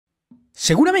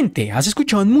Seguramente has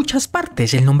escuchado en muchas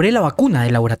partes el nombre de la vacuna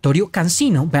del laboratorio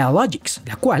CANSINO Biologics,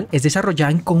 la cual es desarrollada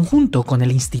en conjunto con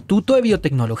el Instituto de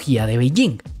Biotecnología de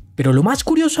Beijing. Pero lo más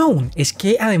curioso aún es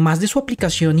que además de su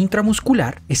aplicación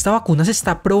intramuscular, esta vacuna se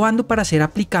está probando para ser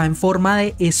aplicada en forma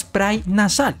de spray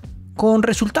nasal, con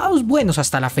resultados buenos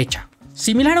hasta la fecha.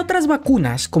 Similar a otras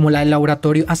vacunas como la del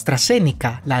laboratorio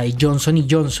AstraZeneca, la de Johnson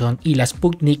Johnson y la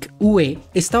Sputnik V,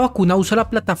 esta vacuna usa la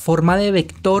plataforma de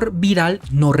vector viral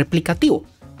no replicativo.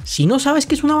 Si no sabes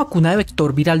qué es una vacuna de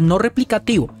vector viral no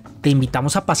replicativo, te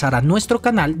invitamos a pasar a nuestro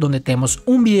canal donde tenemos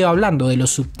un video hablando de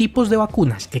los subtipos de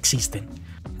vacunas que existen.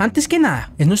 Antes que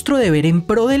nada, es nuestro deber en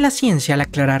pro de la ciencia al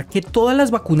aclarar que todas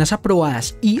las vacunas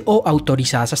aprobadas y o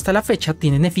autorizadas hasta la fecha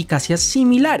tienen eficacias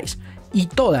similares y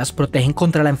todas protegen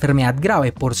contra la enfermedad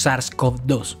grave por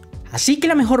SARS-CoV-2. Así que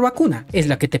la mejor vacuna es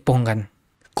la que te pongan.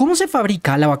 ¿Cómo se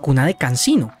fabrica la vacuna de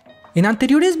CANSINO? En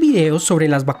anteriores videos sobre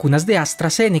las vacunas de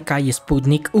AstraZeneca y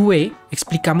Sputnik V,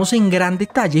 explicamos en gran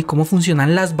detalle cómo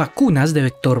funcionan las vacunas de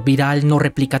vector viral no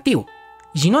replicativo.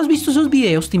 Y si no has visto esos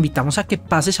videos, te invitamos a que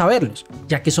pases a verlos,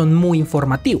 ya que son muy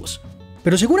informativos.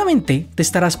 Pero seguramente te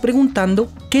estarás preguntando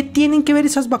qué tienen que ver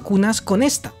esas vacunas con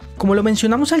esta. Como lo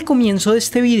mencionamos al comienzo de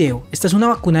este video, esta es una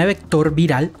vacuna de vector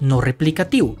viral no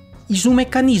replicativo y su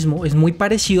mecanismo es muy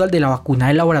parecido al de la vacuna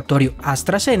del laboratorio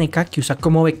AstraZeneca, que usa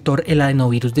como vector el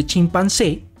adenovirus de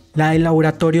chimpancé, la del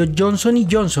laboratorio Johnson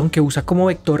Johnson, que usa como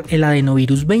vector el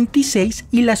adenovirus 26,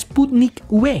 y la Sputnik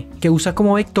V, que usa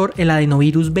como vector el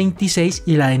adenovirus 26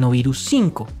 y el adenovirus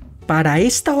 5. Para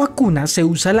esta vacuna se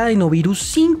usa el adenovirus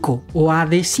 5 o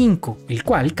AD5, el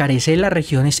cual carece de las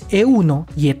regiones E1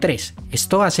 y E3.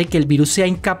 Esto hace que el virus sea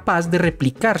incapaz de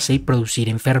replicarse y producir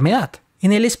enfermedad.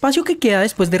 En el espacio que queda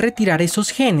después de retirar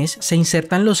esos genes, se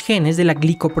insertan los genes de la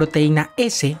glicoproteína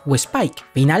S o spike.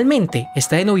 Finalmente,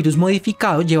 este adenovirus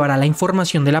modificado llevará la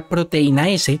información de la proteína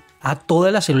S a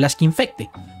todas las células que infecte,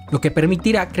 lo que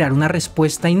permitirá crear una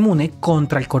respuesta inmune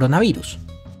contra el coronavirus.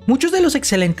 Muchos de los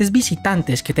excelentes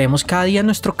visitantes que tenemos cada día en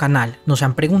nuestro canal nos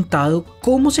han preguntado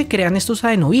cómo se crean estos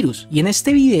adenovirus, y en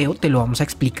este video te lo vamos a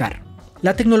explicar.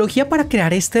 La tecnología para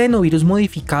crear este adenovirus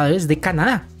modificado es de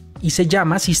Canadá y se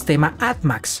llama sistema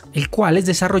ADMAX, el cual es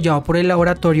desarrollado por el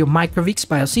laboratorio Microbix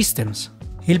Biosystems.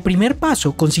 El primer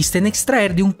paso consiste en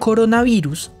extraer de un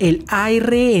coronavirus el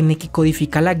ARN que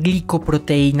codifica la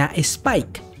glicoproteína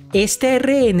spike. Este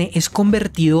ARN es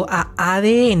convertido a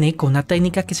ADN con una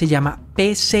técnica que se llama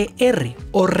PCR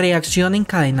o reacción en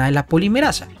cadena de la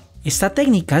polimerasa. Esta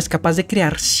técnica es capaz de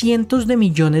crear cientos de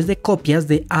millones de copias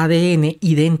de ADN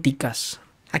idénticas.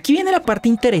 Aquí viene la parte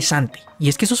interesante, y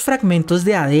es que esos fragmentos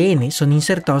de ADN son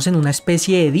insertados en una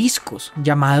especie de discos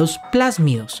llamados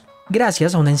plásmidos,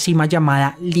 gracias a una enzima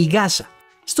llamada ligasa.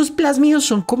 Estos plásmidos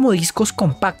son como discos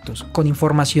compactos con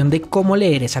información de cómo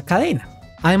leer esa cadena.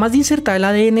 Además de insertar el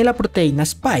ADN de la proteína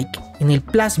spike, en el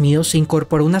plásmido se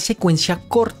incorpora una secuencia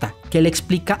corta que le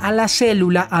explica a la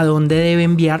célula a dónde debe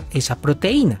enviar esa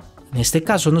proteína. En este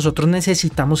caso, nosotros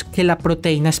necesitamos que la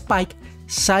proteína spike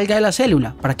salga de la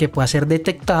célula para que pueda ser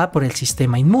detectada por el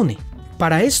sistema inmune.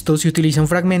 Para esto se utiliza un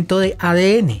fragmento de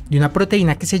ADN de una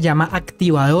proteína que se llama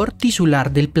activador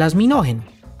tisular del plasminógeno.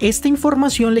 Esta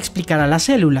información le explicará a la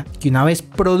célula que una vez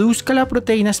produzca la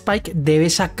proteína spike debe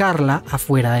sacarla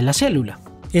afuera de la célula.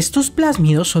 Estos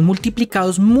plásmidos son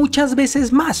multiplicados muchas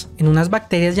veces más en unas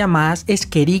bacterias llamadas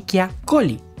Escherichia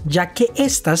coli, ya que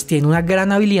estas tienen una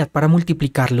gran habilidad para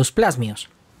multiplicar los plásmidos.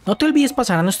 No te olvides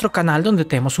pasar a nuestro canal donde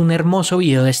tenemos un hermoso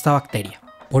video de esta bacteria.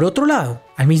 Por otro lado,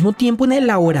 al mismo tiempo en el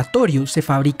laboratorio se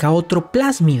fabrica otro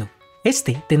plásmido.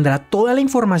 Este tendrá toda la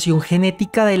información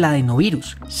genética del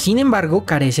adenovirus, sin embargo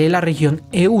carece de la región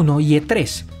E1 y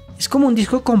E3. Es como un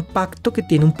disco compacto que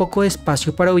tiene un poco de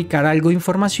espacio para ubicar algo de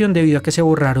información debido a que se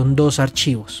borraron dos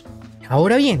archivos.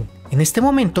 Ahora bien, en este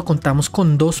momento contamos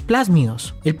con dos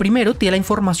plásmidos. El primero tiene la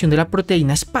información de la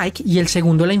proteína spike y el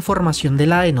segundo la información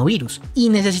del adenovirus. Y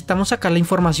necesitamos sacar la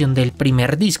información del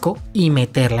primer disco y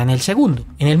meterla en el segundo.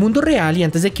 En el mundo real y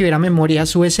antes de que hubiera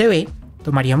memorias USB,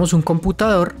 tomaríamos un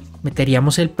computador,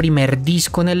 meteríamos el primer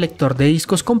disco en el lector de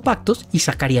discos compactos y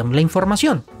sacaríamos la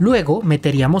información. Luego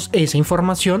meteríamos esa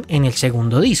información en el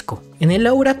segundo disco. En el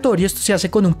laboratorio esto se hace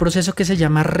con un proceso que se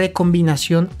llama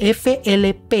recombinación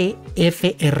FLP-FRT.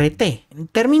 En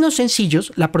términos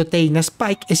sencillos, la proteína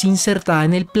spike es insertada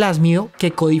en el plásmido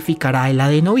que codificará el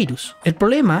adenovirus. El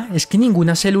problema es que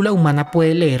ninguna célula humana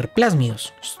puede leer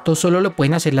plásmidos. Esto solo lo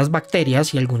pueden hacer las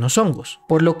bacterias y algunos hongos,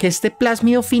 por lo que este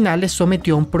plásmido final es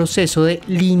sometido a un proceso de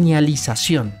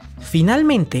linealización.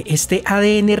 Finalmente, este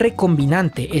ADN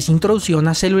recombinante es introducido a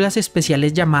unas células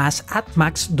especiales llamadas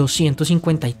ATMAX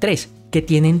 253, que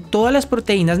tienen todas las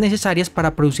proteínas necesarias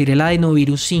para producir el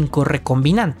adenovirus 5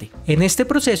 recombinante. En este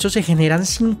proceso se generan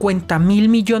 50.000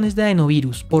 millones de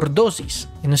adenovirus por dosis.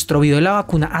 En nuestro video de la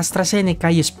vacuna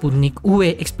AstraZeneca y Sputnik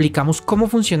V explicamos cómo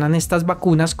funcionan estas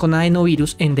vacunas con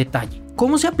adenovirus en detalle.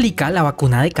 ¿Cómo se aplica la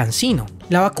vacuna de CANSINO?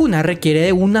 La vacuna requiere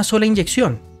de una sola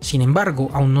inyección. Sin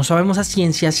embargo, aún no sabemos a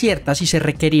ciencia cierta si se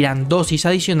requerirán dosis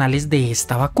adicionales de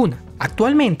esta vacuna.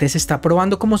 Actualmente se está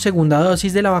probando como segunda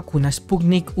dosis de la vacuna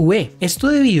Sputnik V. Esto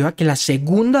debido a que la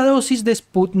segunda dosis de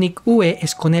Sputnik V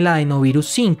es con el adenovirus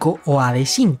 5 o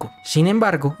AD5. Sin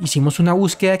embargo, hicimos una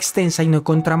búsqueda extensa y no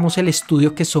encontramos el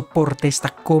estudio que soporte esta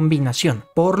combinación.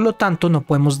 Por lo tanto, no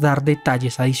podemos dar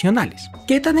detalles adicionales.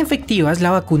 ¿Qué tan efectiva es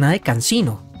la vacuna de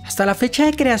CANSINO? Hasta la fecha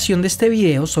de creación de este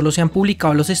video solo se han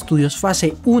publicado los estudios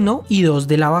fase 1 y 2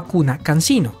 de la vacuna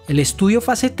CANSINO. El estudio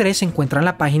fase 3 se encuentra en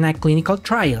la página de Clinical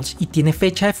Trials y tiene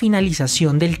fecha de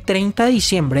finalización del 30 de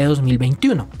diciembre de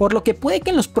 2021, por lo que puede que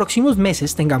en los próximos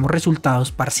meses tengamos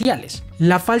resultados parciales.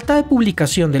 La falta de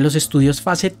publicación de los estudios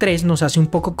fase 3 nos hace un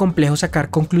poco complejo sacar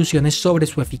conclusiones sobre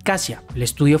su eficacia. El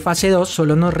estudio fase 2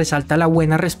 solo nos resalta la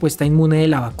buena respuesta inmune de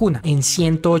la vacuna en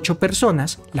 108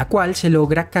 personas, la cual se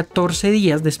logra 14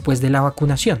 días después de la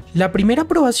vacunación. La primera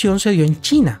aprobación se dio en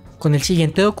China, con el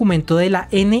siguiente documento de la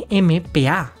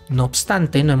NMPA. No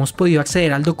obstante, no hemos podido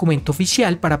acceder al documento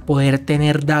oficial para poder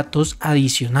tener datos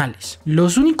adicionales.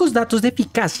 Los únicos datos de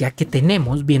eficacia que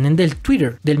tenemos vienen del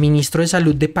Twitter del ministro de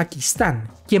Salud de Pakistán,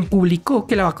 quien publicó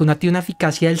que la vacuna tiene una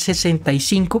eficacia del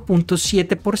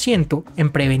 65.7% en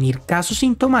prevenir casos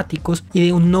sintomáticos y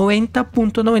de un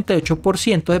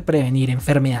 90.98% de prevenir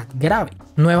enfermedad grave.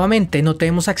 Nuevamente, no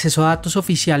tenemos acceso a datos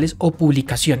oficiales o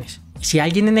publicaciones. Si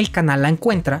alguien en el canal la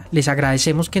encuentra, les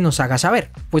agradecemos que nos haga saber,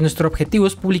 pues nuestro objetivo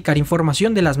es publicar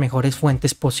información de las mejores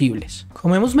fuentes posibles.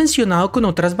 Como hemos mencionado con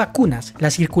otras vacunas, la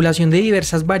circulación de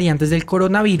diversas variantes del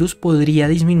coronavirus podría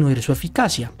disminuir su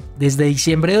eficacia. Desde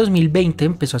diciembre de 2020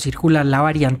 empezó a circular la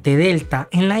variante Delta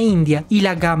en la India y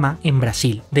la Gamma en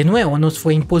Brasil. De nuevo, nos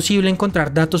fue imposible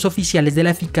encontrar datos oficiales de la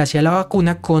eficacia de la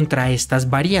vacuna contra estas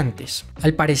variantes.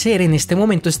 Al parecer, en este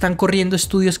momento están corriendo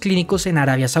estudios clínicos en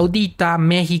Arabia Saudita,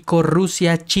 México,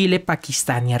 Rusia, Chile,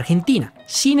 Pakistán y Argentina.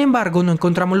 Sin embargo, no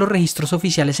encontramos los registros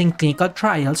oficiales en Clinical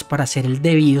Trials para hacer el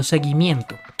debido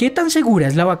seguimiento. ¿Qué tan segura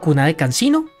es la vacuna de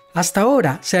CANSINO? Hasta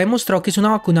ahora se ha demostrado que es una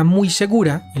vacuna muy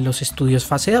segura en los estudios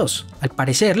fase 2. Al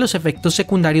parecer, los efectos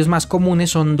secundarios más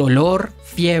comunes son dolor,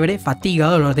 fiebre, fatiga,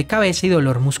 dolor de cabeza y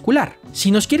dolor muscular.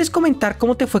 Si nos quieres comentar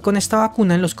cómo te fue con esta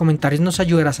vacuna, en los comentarios nos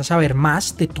ayudarás a saber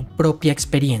más de tu propia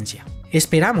experiencia.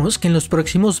 Esperamos que en los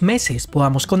próximos meses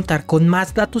podamos contar con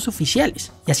más datos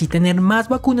oficiales y así tener más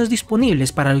vacunas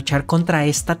disponibles para luchar contra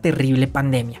esta terrible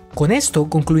pandemia. Con esto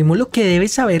concluimos lo que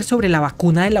debes saber sobre la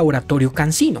vacuna del laboratorio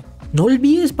CANSINO. No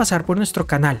olvides pasar por nuestro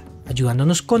canal,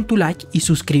 ayudándonos con tu like y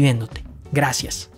suscribiéndote. Gracias.